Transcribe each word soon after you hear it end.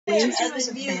Hi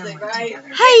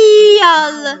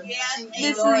y'all!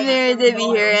 This is Mary Debbie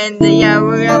here, and yeah,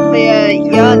 we're gonna play a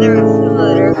Yandere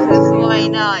simulator, cause why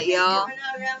not, y'all?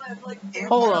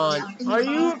 Hold on, are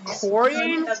you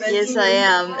recording? Yes, I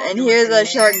am, and here's a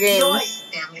SharkGames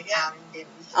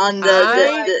on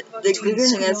the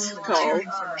thing it's called.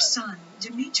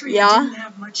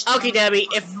 Yeah? Okay, Debbie,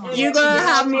 if you're gonna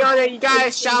have me on it, you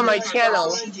gotta shout my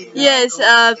channel. Yes,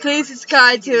 please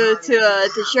subscribe to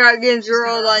SharkGames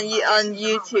World on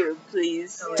YouTube,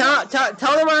 please. Tell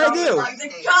them what I do.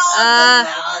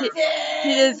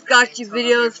 He does gotcha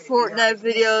videos, Fortnite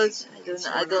videos.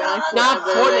 I don't like Fortnite. Not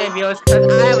Fortnite videos,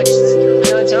 because I have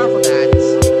another channel for that.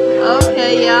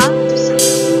 Okay, yeah.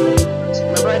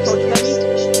 Remember I told you, Debbie?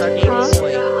 SharkGames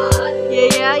Boy.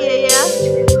 Yeah.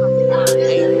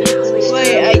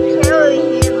 Wait, I can't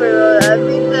really hear very well. I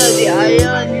think the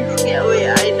audio. Yeah, wait, I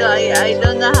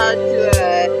don't know how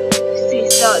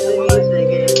to start the music.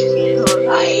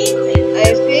 I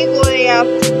think what I have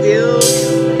to do.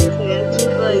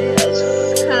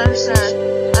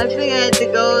 I think I had to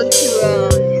go to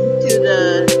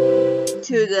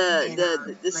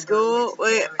the school.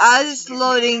 Wait, I was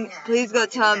loading. Please go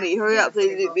tell me. Hurry up,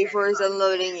 please, before it's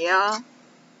unloading. Yeah.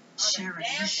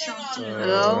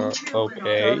 Hello?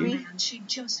 Okay.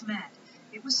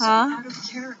 Huh?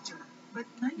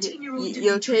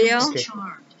 You okay, yo?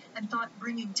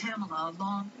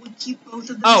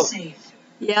 Oh.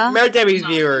 Yeah? Mary Debbie's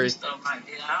viewers.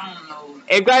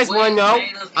 If you guys want to know,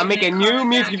 I'm making a new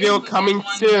music video coming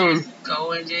soon.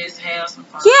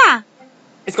 Yeah!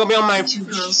 It's gonna be on my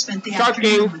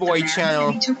SharkGames Boy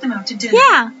channel.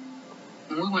 Yeah!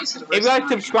 If you guys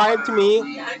subscribe to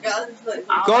me,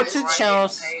 go to the channel.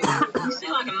 Sorry,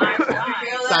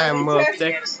 I'm a little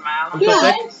sick. I'm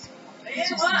so sick.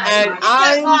 And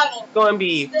I'm gonna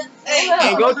be.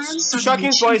 And go to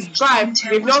SharkGames Boy, subscribe,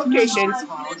 leave notifications,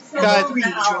 because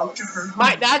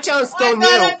that channel is still new.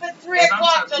 Yeah!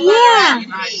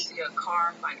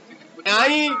 And I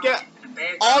need to get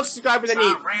all the subscribers I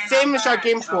need. Same as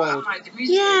SharkGames World.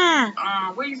 Yeah!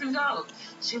 Where you finna go?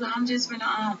 Sheila, I'm just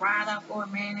finna ride out for a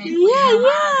minute.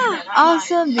 Yeah!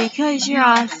 Awesome, because you're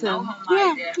awesome.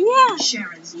 Yeah!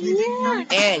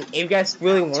 And if you guys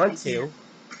really want to,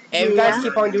 and if you guys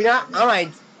keep on doing that, I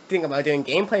might think about doing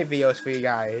gameplay videos for you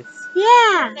guys.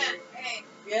 Yeah!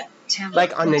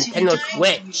 Like on Nintendo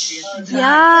Switch.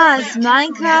 Yes,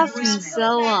 Minecraft and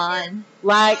so on.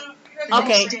 Like,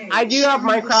 okay, I do have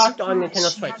Minecraft on Nintendo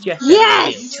Switch. Yes!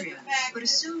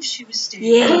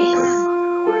 Yeah!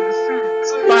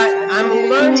 But I'm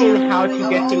learning how to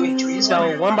get things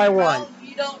so one by one.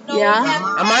 Yeah?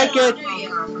 I might get a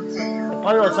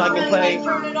bundle so I can play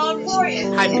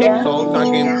high pixels so I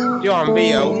can do on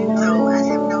video.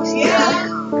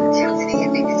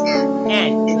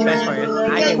 And the best part is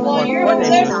I can record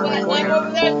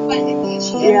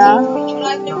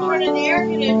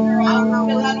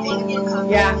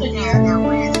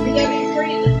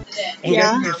And you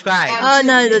guys subscribe. Oh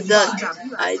no, I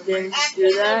didn't do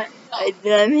that. I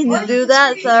didn't mean to do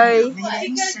that, sorry.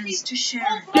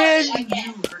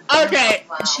 Okay.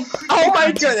 Oh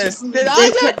my goodness. Did I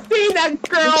just see that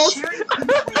girl?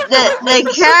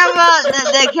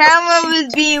 The camera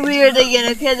was being weird again,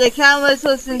 okay? The camera is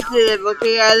so sensitive,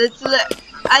 okay? I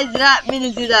did not mean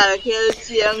to do that, okay? Let's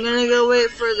see. I'm gonna go wait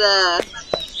for the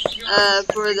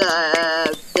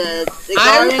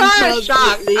I'm kind of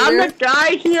shocked. I'm the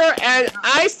guy here, and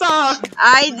I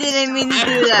didn't mean to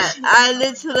do that. I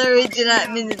literally did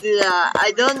not mean to do that.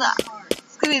 I don't know.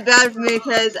 It's gonna be bad for me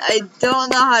because I don't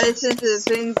know how to censor the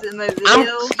things in my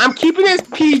video. I'm keeping this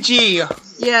PG.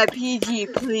 Yeah, PG,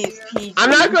 please, PG. I'm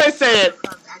not gonna say it.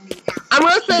 I'm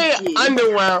gonna say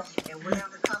underwear.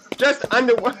 Just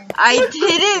underwear. I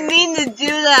didn't mean to do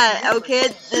that, okay?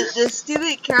 The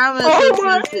stupid camera is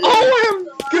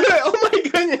oh my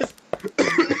goodness.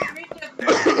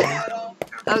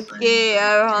 Okay,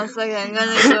 hold on a second. I'm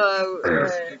gonna go.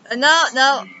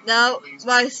 No.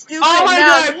 My stupid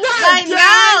mouse.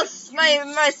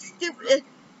 My stupid.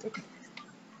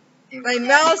 My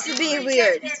mouse is being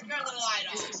weird.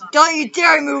 Don't you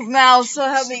dare move, mouse. So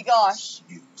help me, gosh.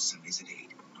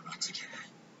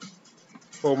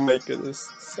 Oh my goodness.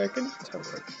 Second time.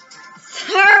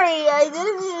 Sorry, I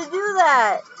didn't mean to do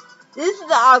that. This is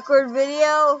the awkward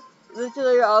video.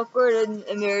 Literally awkward and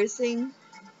embarrassing.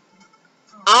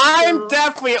 I'm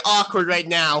definitely awkward right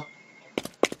now.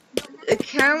 The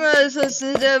camera is so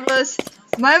sensitive.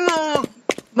 My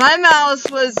mouse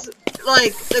was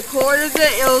like the cord of it.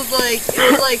 It was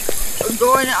like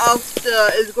going off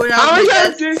the. It's going off. How many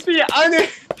times did you see under?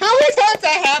 How many times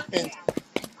that happened?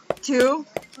 2.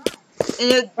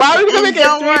 Why are we gonna make it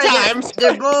don't 3 worry, times?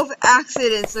 they're both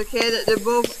accidents, okay? They're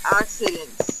both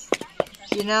accidents.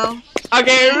 You know?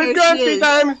 Okay, if Here it's going she 3 is.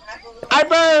 times, I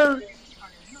better.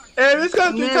 If this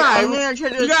goes 3 I'm times, gonna try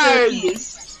to you do guys.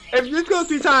 keys. If this goes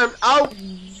 3 times, I'll be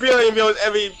on your videos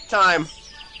every time.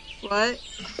 What?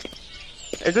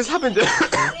 If this happens,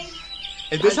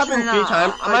 if this I'll happens try 3 not.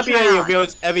 times, I I'll might be try on your not.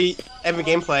 videos every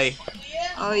gameplay.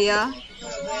 Oh yeah?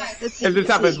 Let's see. If this let's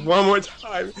happens see. one more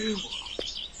time.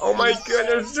 Oh my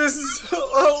goodness, this is so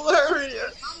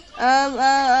hilarious.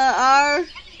 R,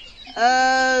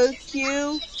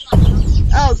 Q.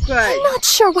 Oh, good. I'm not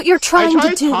sure what you're trying I to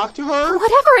tried to do. talk to her.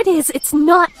 Whatever it is, it's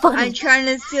not funny. I'm trying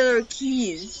to steal her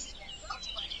keys.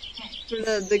 For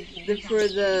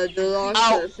the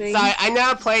locker thing. Sorry, I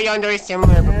never played Yandere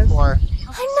similar before.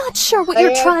 I'm not sure what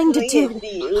you're trying to do.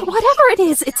 Whatever it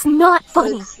is, it's not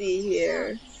funny. Let's see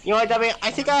here. You know what, Debbie?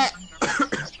 I think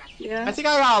Yeah. I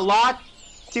got a lot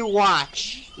to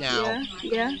watch now.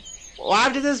 Yeah. Well,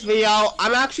 after this video,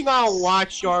 I'm actually gonna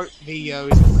watch your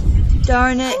videos.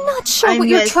 Darn it. I'm not sure I what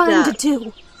you're messed trying up. to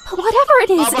do. Whatever it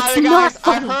is, Oh, by it's the way, not guys,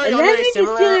 I funny. heard And Yandere let me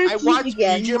similar. just I watched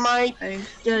again.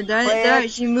 BJ Darn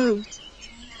it, she moved.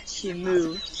 She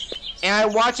moved. and I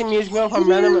watched a music video from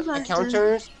random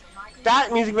encounters.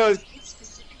 That music video is,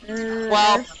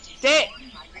 well,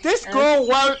 this girl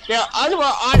wore their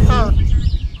underwear on her.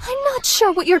 I'm not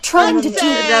sure what you're trying to do.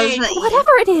 Say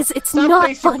Whatever it is, it's not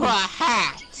someplace to funny. put a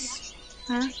hat.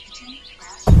 Huh?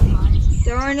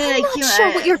 Darn it, I'm I not can't.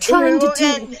 sure what you're trying to do.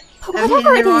 I'm Whatever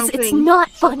hitting it the wrong is, it's thing. not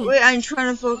funny. Wait, I'm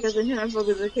trying to focus.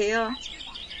 Okay, yeah.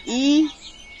 E,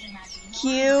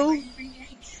 Q,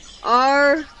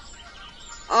 R,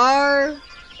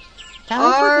 That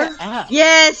looks like an F.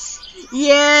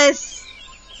 Yes.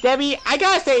 Debbie, I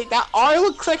gotta say, that R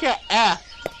looks like an F.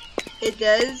 It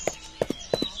does.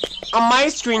 On my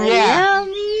screen, yeah. Allow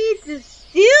me to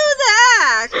steal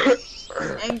that.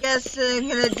 And guess what I'm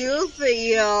gonna do for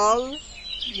y'all?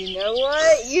 You know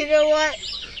what?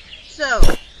 So,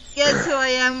 guess who I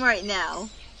am right now?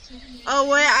 Oh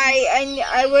wait,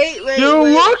 I wait. You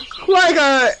look like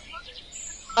a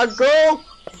girl.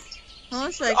 Hold on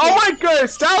a second. Oh my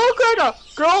goodness, that looks like a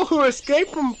girl who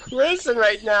escaped from prison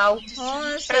right now. Hold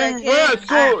on a second. wear a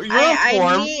school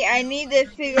uniform. I need to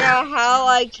figure out how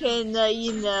I can, how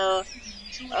you know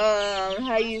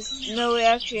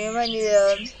actually I might need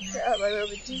to set up my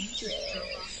repetition.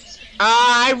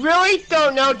 I really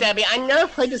don't know, Debbie. I never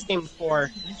played this game before.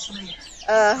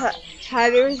 Have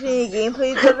you ever seen any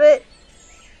gameplays of it?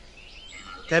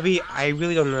 Debbie, I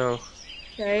really don't know.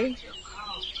 Okay.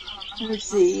 Let's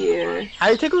see here.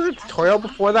 Have you taken a tutorial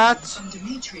before that?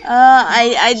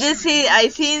 I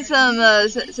seen some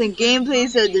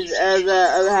gameplays of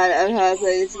how to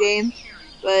play this game,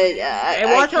 but I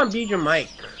watched on BJ Mike.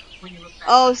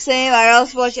 Oh, same. I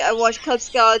watched Cub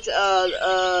Scouts,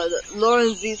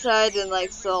 Lauren Z side, and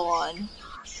like so on.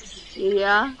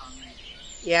 Yeah.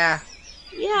 Yeah.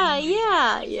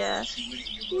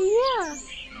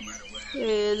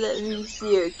 Okay, let me see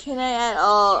here. Can I add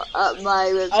all up my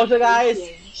reputation? Also, guys,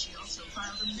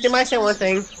 can I say one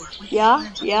thing? Yeah.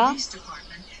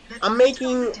 I'm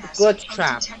making Glitch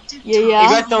Trap. Yeah. You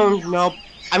guys don't know,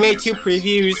 I made 2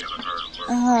 previews.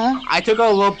 I took a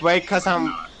little break because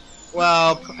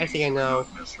well, I think I know.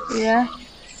 Yeah.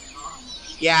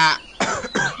 Yeah.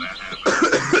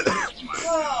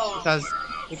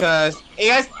 because you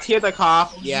guys hear the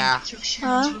cough? Yeah.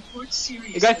 Huh?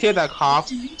 You guys hear the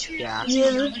cough? Yeah.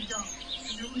 Yeah.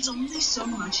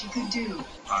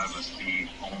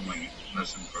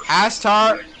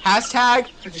 Hashtag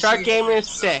SharkGames is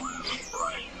sick.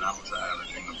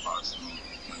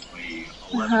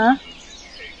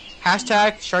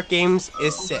 Hashtag SharkGames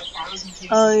is sick.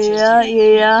 Oh yeah.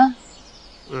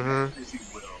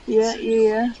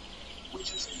 Yeah.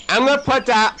 I'm gonna put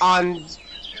that on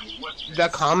the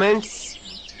comments.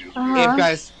 If you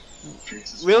guys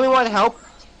really want help,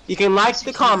 you can like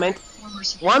the comment.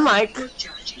 1 like.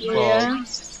 Yeah.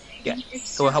 It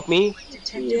will help me.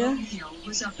 Yeah.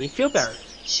 Me feel better.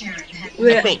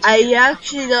 Wait, I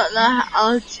actually don't know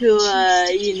how to,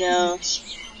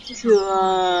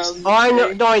 Oh, I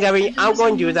know. Don't worry, Debbie. I'm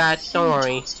going to do that. Don't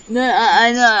worry. No,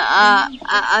 I know.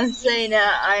 I'm saying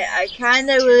I kind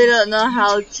of really don't know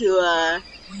how to,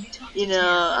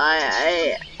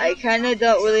 I kind of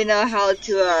don't really know how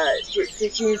to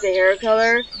change the hair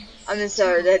color. I mean,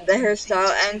 sorry, the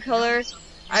hairstyle and color.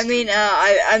 I mean,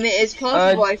 it's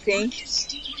possible, I think.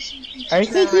 I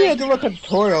think we had to look at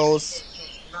tutorials.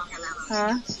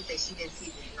 Huh?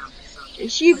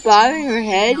 Is she bobbing her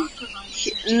head?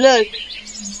 Look.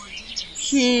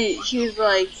 She's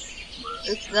like,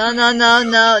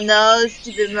 no,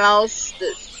 stupid mouse.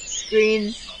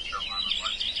 screen?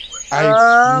 I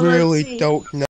Let's really see. don't know.